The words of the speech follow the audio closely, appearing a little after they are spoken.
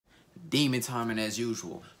demon timing as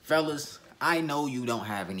usual. Fellas, I know you don't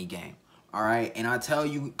have any game. All right, and I tell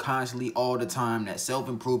you constantly all the time that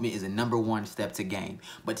self-improvement is the #1 step to game.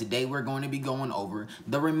 But today we're going to be going over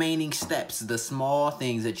the remaining steps, the small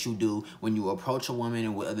things that you do when you approach a woman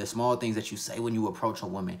and the small things that you say when you approach a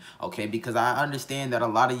woman, okay? Because I understand that a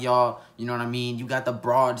lot of y'all, you know what I mean, you got the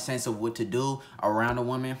broad sense of what to do around a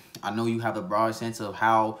woman. I know you have a broad sense of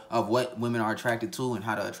what women are attracted to and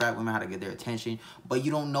how to attract women, how to get their attention, but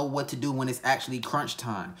you don't know what to do when it's actually crunch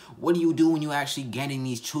time. What do you do when you actually getting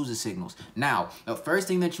these choosing signals? Now, the first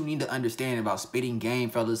thing that you need to understand about spitting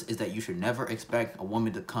game, fellas, is that you should never expect a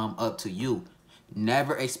woman to come up to you.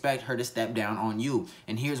 Never expect her to step down on you.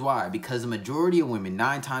 And here's why. Because the majority of women,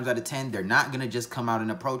 9 times out of 10, they're not going to just come out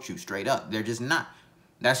and approach you straight up. They're just not.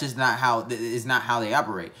 That's just not how, it's not how they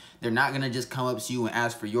operate. They're not going to just come up to you and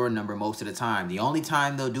ask for your number most of the time. The only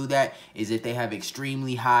time they'll do that is if they have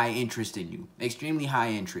extremely high interest in you. Extremely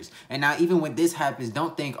high interest. And now even when this happens,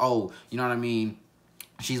 don't think, oh, you know what I mean,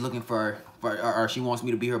 she's looking for or she wants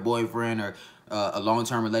me to be her boyfriend or a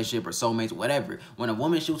long-term relationship or soulmates, whatever. When a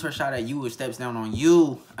woman shoots her shot at you or steps down on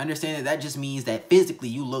you, understand that that just means that physically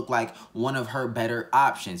you look like one of her better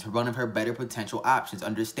options, one of her better potential options.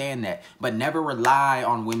 Understand that. But never rely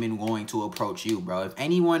on women going to approach you, bro. If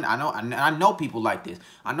anyone, I know people like this.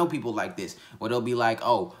 I know people like this where they'll be like,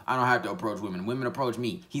 oh, I don't have to approach women. Women approach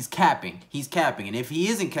me. He's capping. He's capping. And if he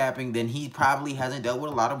isn't capping, then he probably hasn't dealt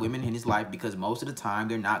with a lot of women in his life because most of the time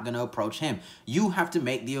they're not going to approach him. You have to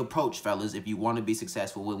make the approach, fellas, if you want to be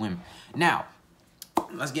successful with women. Now,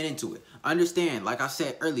 let's get into it. Understand, like I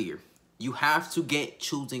said earlier, you have to get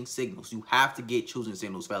choosing signals. You have to get choosing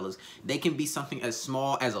signals, fellas. They can be something as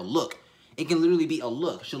small as a look. It can literally be a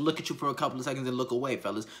look. She'll look at you for a couple of seconds and look away,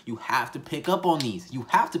 fellas. You have to pick up on these. You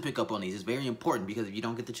have to pick up on these. It's very important because if you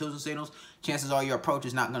don't get the choosing signals, chances are your approach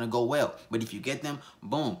is not going to go well. But if you get them,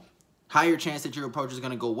 boom. Higher chance that your approach is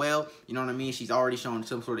going to go well. You know what I mean? She's already showing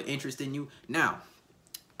some sort of interest in you. Now,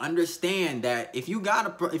 understand that if you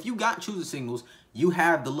got choosing signals, you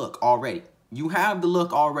have the look already. You have the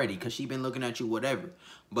look already because she's been looking at you, whatever.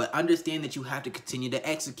 But understand that you have to continue to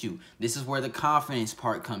execute. This is where the confidence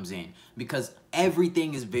part comes in because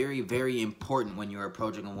everything is very, very important when you're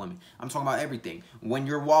approaching a woman. I'm talking about everything. When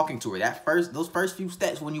you're walking to her, those first few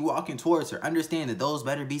steps when you're walking towards her, understand that those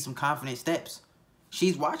better be some confident steps.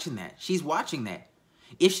 She's watching that. She's watching that.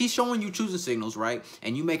 If she's showing you choosing signals, right,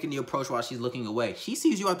 and you making the approach while she's looking away, she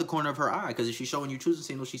sees you out the corner of her eye because if she's showing you choosing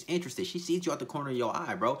signals, she's interested. She sees you out the corner of your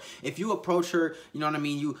eye, bro. If you approach her, you know what I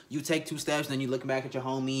mean, you take 2 steps, then you look back at your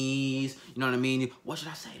homies, you know what I mean, what should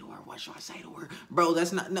I say to her? What should I say to her? Bro,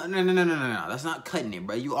 that's not, no. That's not cutting it,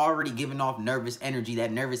 bro. You already giving off nervous energy.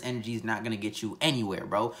 That nervous energy is not going to get you anywhere,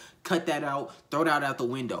 bro. Cut that out. Throw that out the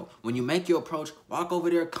window. When you make your approach, walk over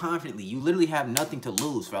there confidently. You literally have nothing to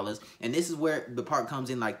lose, fellas. And this is where the part comes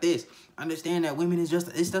in like this. Understand that women it's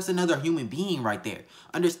just another human being right there.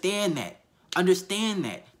 Understand that. Understand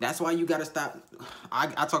that. That's why you got to stop. I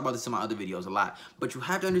talk about this in my other videos a lot. But you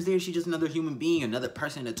have to understand she's just another human being, another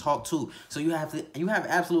person to talk to. So you have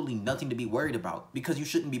absolutely nothing to be worried about because you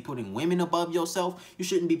shouldn't be putting women above yourself. You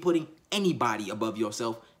shouldn't be putting anybody above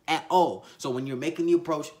yourself at all. So when you're making the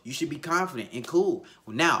approach, you should be confident and cool.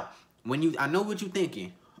 Now, I know what you're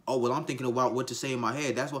thinking. Oh, well, I'm thinking about what to say in my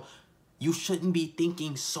head. That's what. You shouldn't be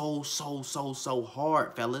thinking so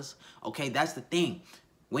hard, fellas. Okay, that's the thing.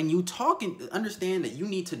 When you talking, understand that you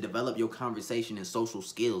need to develop your conversation and social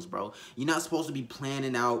skills, bro. You're not supposed to be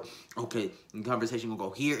planning out, okay, the conversation will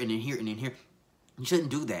go here and then here and then here. You shouldn't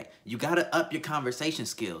do that. You gotta up your conversation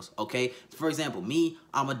skills, okay? For example, me,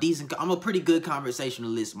 I'm a pretty good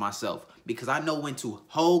conversationalist myself because I know when to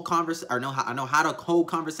hold I know how to hold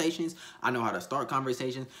conversations. I know how to start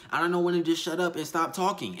conversations. I know when to just shut up and stop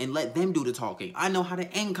talking and let them do the talking. I know how to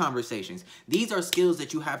end conversations. These are skills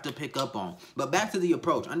that you have to pick up on. But back to the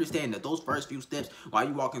approach. Understand that those first few steps while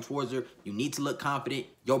you're walking towards her, you need to look confident.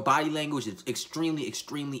 Your body language is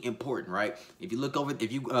extremely important, right? If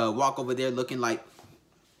you walk over there looking like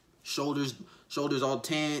shoulders all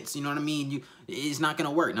tense, you know what I mean? It's not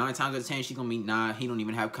gonna work. 9 times out of 10, she's gonna be, nah, he don't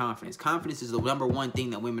even have confidence. Confidence is the #1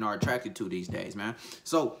 thing that women are attracted to these days, man.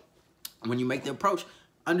 So when you make the approach,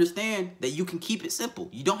 understand that you can keep it simple.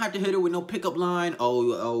 You don't have to hit her with no pickup line.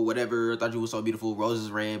 Oh, whatever. I thought you were so beautiful.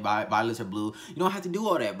 Roses red, violets are blue. You don't have to do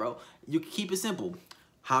all that, bro. You can keep it simple.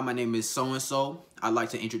 Hi, my name is so-and-so. I'd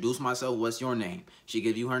like to introduce myself. What's your name? She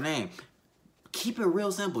gives you her name. Keep it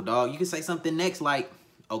real simple, dog. You can say something next like,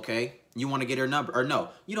 okay, you want to get her number. Or no,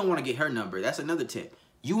 you don't want to get her number. That's another tip.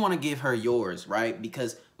 You want to give her yours, right?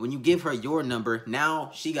 Because when you give her your number,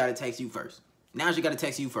 now she got to text you first. Now she got to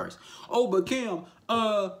text you first. Oh, but Kim,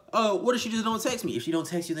 what if she just don't text me? If she don't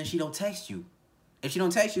text you, then she don't text you. If she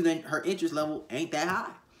don't text you, then her interest level ain't that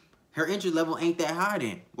high. Her interest level ain't that high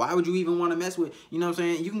then. Why would you even want to mess with, you know what I'm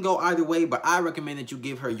saying? You can go either way, but I recommend that you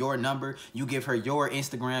give her your number, you give her your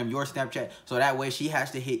Instagram, your Snapchat, so that way she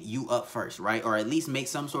has to hit you up first, right? Or at least make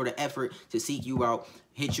some sort of effort to seek you out,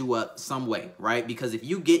 hit you up some way, right? Because if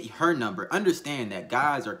you get her number, understand that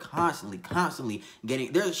guys are constantly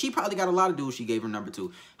getting, she probably got a lot of dudes she gave her number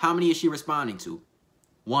to. How many is she responding to?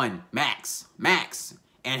 One, max.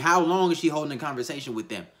 And how long is she holding a conversation with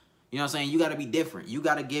them? You know what I'm saying? You got to be different. You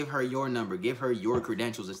got to give her your number, give her your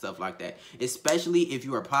credentials and stuff like that. Especially if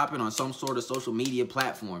you are popping on some sort of social media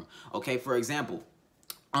platform. Okay, for example,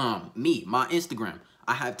 my Instagram,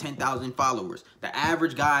 I have 10,000 followers. The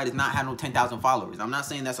average guy does not have no 10,000 followers. I'm not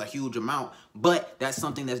saying that's a huge amount, but that's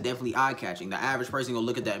something that's definitely eye-catching. The average person will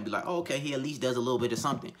look at that and be like, oh, okay, he at least does a little bit of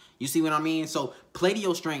something. You see what I mean? So play to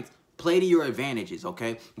your strength, play to your advantages,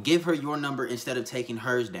 okay? Give her your number instead of taking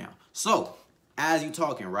hers down. So as you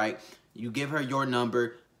talking, right, you give her your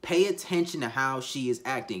number, pay attention to how she is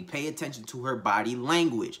acting, pay attention to her body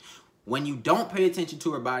language. When you don't pay attention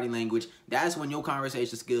to her body language, that's when your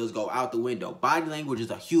conversation skills go out the window. Body language is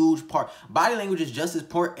a huge part. Body language is just as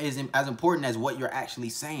important as what you're actually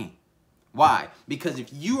saying. Why? Because if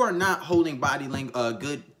you are not holding body language,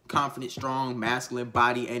 good, confident, strong, masculine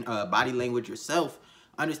body and body language yourself,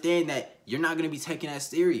 understand that you're not going to be taken as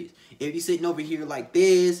serious. If you're sitting over here like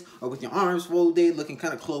this, or with your arms folded, looking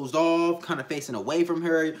kind of closed off, kind of facing away from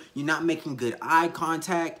her, you're not making good eye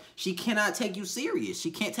contact, she cannot take you serious.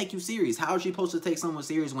 She can't take you serious. How is she supposed to take someone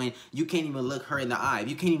serious when you can't even look her in the eye? If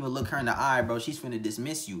you can't even look her in the eye, bro, she's finna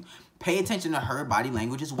dismiss you. Pay attention to her body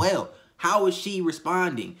language as well. How is she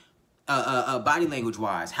responding body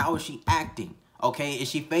language-wise? How is she acting? Okay, is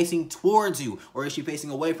she facing towards you or is she facing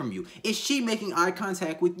away from you? Is she making eye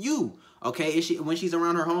contact with you? Okay, is she, when she's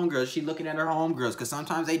around her homegirls, is she looking at her homegirls? Because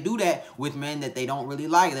sometimes they do that with men that they don't really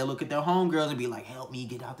like. They look at their homegirls and be like, help me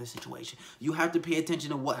get out this situation. You have to pay attention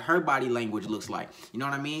to what her body language looks like. You know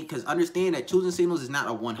what I mean? Because understand that choosing signals is not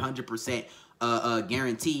a 100%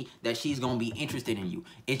 guarantee that she's going to be interested in you.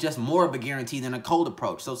 It's just more of a guarantee than a cold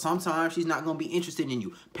approach. So sometimes she's not going to be interested in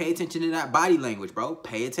you. Pay attention to that body language, bro.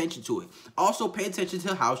 Pay attention to it. Also, pay attention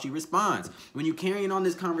to how she responds. When you're carrying on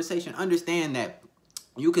this conversation, understand that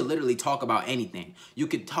you could literally talk about anything. You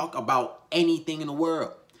could talk about anything in the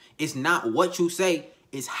world. It's not what you say,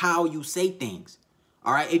 it's how you say things.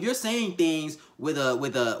 All right, if you're saying things with a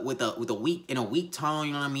weak tone,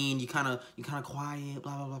 you know what I mean? You kind of quiet,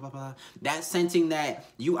 blah blah blah blah blah. That's sensing that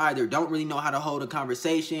you either don't really know how to hold a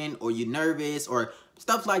conversation, or you're nervous, or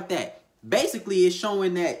stuff like that. Basically, it's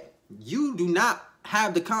showing that you do not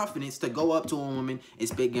have the confidence to go up to a woman and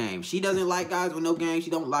spit game. She doesn't like guys with no game. She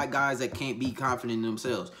don't like guys that can't be confident in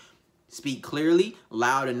themselves. Speak clearly,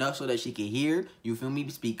 loud enough so that she can hear. You feel me?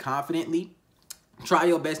 Speak confidently. Try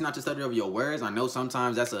your best not to stutter over your words. I know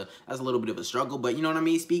sometimes that's a little bit of a struggle, but you know what I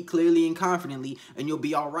mean? Speak clearly and confidently and you'll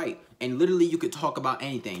be all right. And literally you could talk about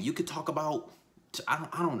anything. You could talk about, I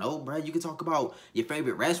don't know, bro. You could talk about your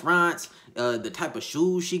favorite restaurants, the type of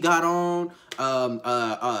shoes she got on,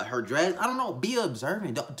 her dress. I don't know. Be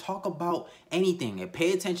observant. Don't talk about anything and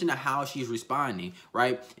pay attention to how she's responding,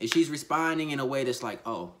 right? If she's responding in a way that's like,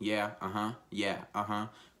 oh, yeah, yeah,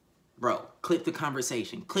 bro, clip the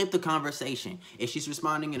conversation. Clip the conversation. If she's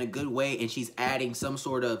responding in a good way and she's adding some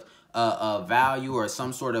sort of value or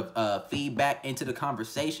some sort of feedback into the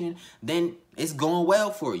conversation, then it's going well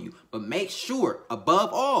for you. But make sure, above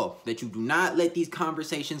all, that you do not let these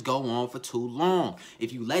conversations go on for too long.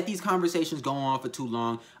 If you let these conversations go on for too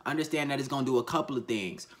long, understand that it's going to do a couple of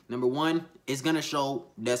things. Number one, it's going to show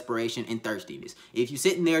desperation and thirstiness. If you're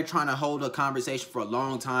sitting there trying to hold a conversation for a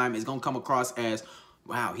long time, it's going to come across as,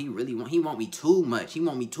 wow, he want me too much. He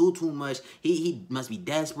want me too much. He must be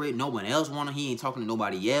desperate. No one else want him. He ain't talking to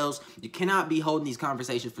nobody else. You cannot be holding these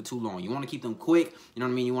conversations for too long. You want to keep them quick. You know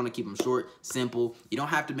what I mean? You want to keep them short, simple. You don't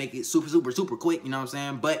have to make it super quick. You know what I'm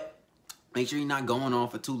saying? But make sure you're not going on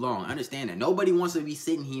for too long. Understand that nobody wants to be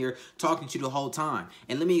sitting here talking to you the whole time.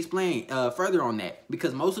 And let me explain further on that.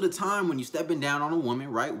 Because most of the time when you're stepping down on a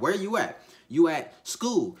woman, right, where you at? You at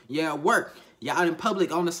school. You at work. You're out in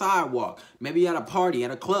public on the sidewalk. Maybe you're at a party,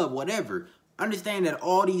 at a club, whatever. Understand that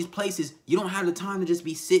all these places, you don't have the time to just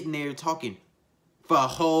be sitting there talking for a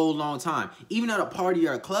whole long time. Even at a party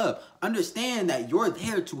or a club, understand that you're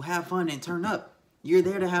there to have fun and turn up. You're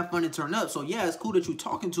there to have fun and turn up. So yeah, it's cool that you're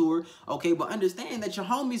talking to her, okay, but understand that your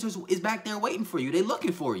homies is back there waiting for you. They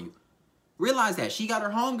looking for you. Realize that. She got her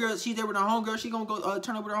homegirls. She's there with her homegirls. She gonna go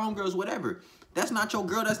turn up with her homegirls, whatever. That's not your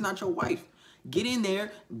girl. That's not your wife. Get in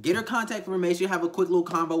there, get her contact information, have a quick little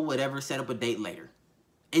combo, whatever, set up a date later.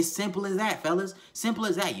 It's simple as that, fellas. Simple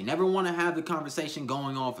as that. You never want to have the conversation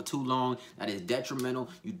going on for too long. That is detrimental.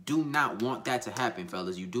 You do not want that to happen,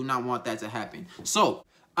 fellas. You do not want that to happen. So,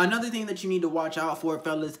 another thing that you need to watch out for,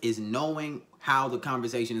 fellas, is knowing how the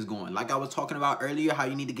conversation is going. Like I was talking about earlier, how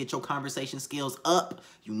you need to get your conversation skills up.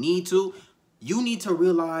 You need to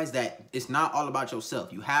realize that it's not all about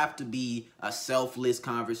yourself. You have to be a selfless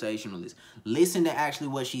conversationalist. Listen to actually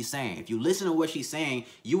what she's saying. If you listen to what she's saying,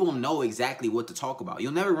 you will know exactly what to talk about.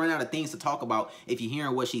 You'll never run out of things to talk about if you're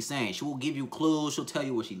hearing what she's saying. She will give you clues. She'll tell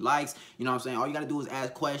you what she likes. You know what I'm saying? All you got to do is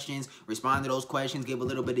ask questions, respond to those questions, give a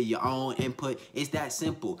little bit of your own input. It's that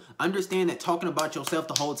simple. Understand that talking about yourself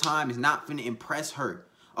the whole time is not finna impress her.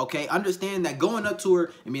 Okay, understand that going up to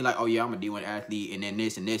her and being like, oh yeah, I'm a D1 athlete, and then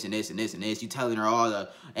this and this and this and this and this, you telling her all the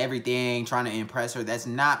everything, trying to impress her, that's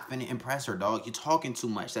not finna impress her, dog. You're talking too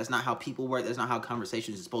much. That's not how people work. That's not how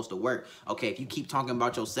conversations are supposed to work. Okay, if you keep talking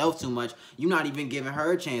about yourself too much, you're not even giving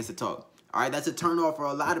her a chance to talk. All right, that's a turn off for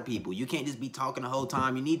a lot of people. You can't just be talking the whole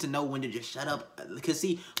time. You need to know when to just shut up. Because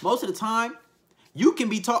see, most of the time, you can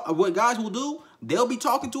be what guys will do, they'll be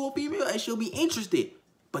talking to a female and she'll be interested.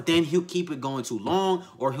 But then he'll keep it going too long,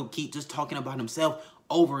 or he'll keep just talking about himself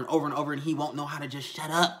over and over and over, and he won't know how to just shut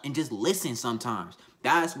up and just listen sometimes.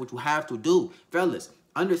 That's what you have to do. Fellas,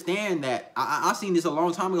 understand that I seen this a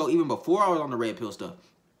long time ago, even before I was on the red pill stuff.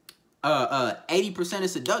 80% of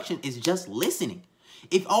seduction is just listening.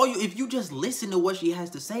 If you just listen to what she has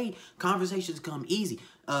to say, conversations come easy.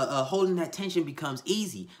 Holding that tension becomes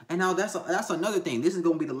easy. And now that's another thing. This is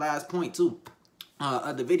gonna be the last point too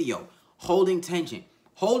of the video. Holding tension.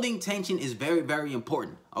 Holding tension is very, very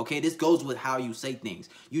important. Okay, this goes with how you say things.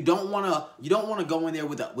 You don't wanna go in there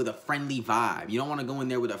with a friendly vibe. You don't wanna go in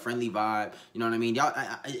there with a friendly vibe. You know what I mean? Y'all,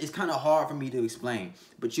 it's kind of hard for me to explain,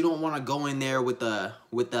 but you don't wanna go in there with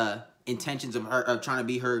the intentions of trying to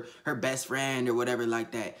be her best friend or whatever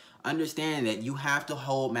like that. Understand that you have to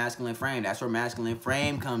hold masculine frame. That's where masculine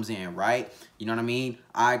frame comes in, right? You know what I mean?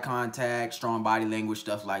 Eye contact, strong body language,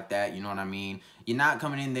 stuff like that. You know what I mean? You're not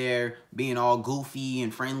coming in there being all goofy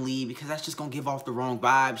and friendly, because that's just going to give off the wrong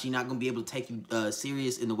vibe. She's not going to be able to take you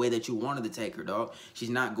serious in the way that you wanted to take her, dog. She's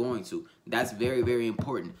not going to. That's very, very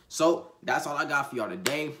important. So that's all I got for y'all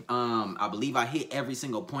today. I believe I hit every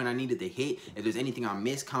single point I needed to hit. If there's anything I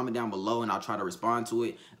missed, comment down below and I'll try to respond to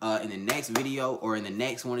it in the next video or in the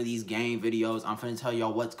next one of these game videos. I'm going to tell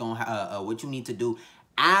y'all what you need to do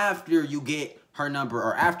after you get her number,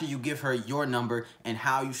 or after you give her your number, and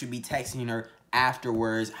how you should be texting her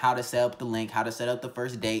afterwards, how to set up the link, how to set up the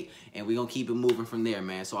first date, and we're gonna keep it moving from there,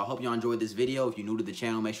 man. So I hope y'all enjoyed this video. If you're new to the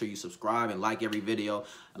channel, make sure you subscribe and like every video.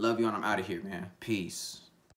 I love you, and I'm out of here, man. Peace.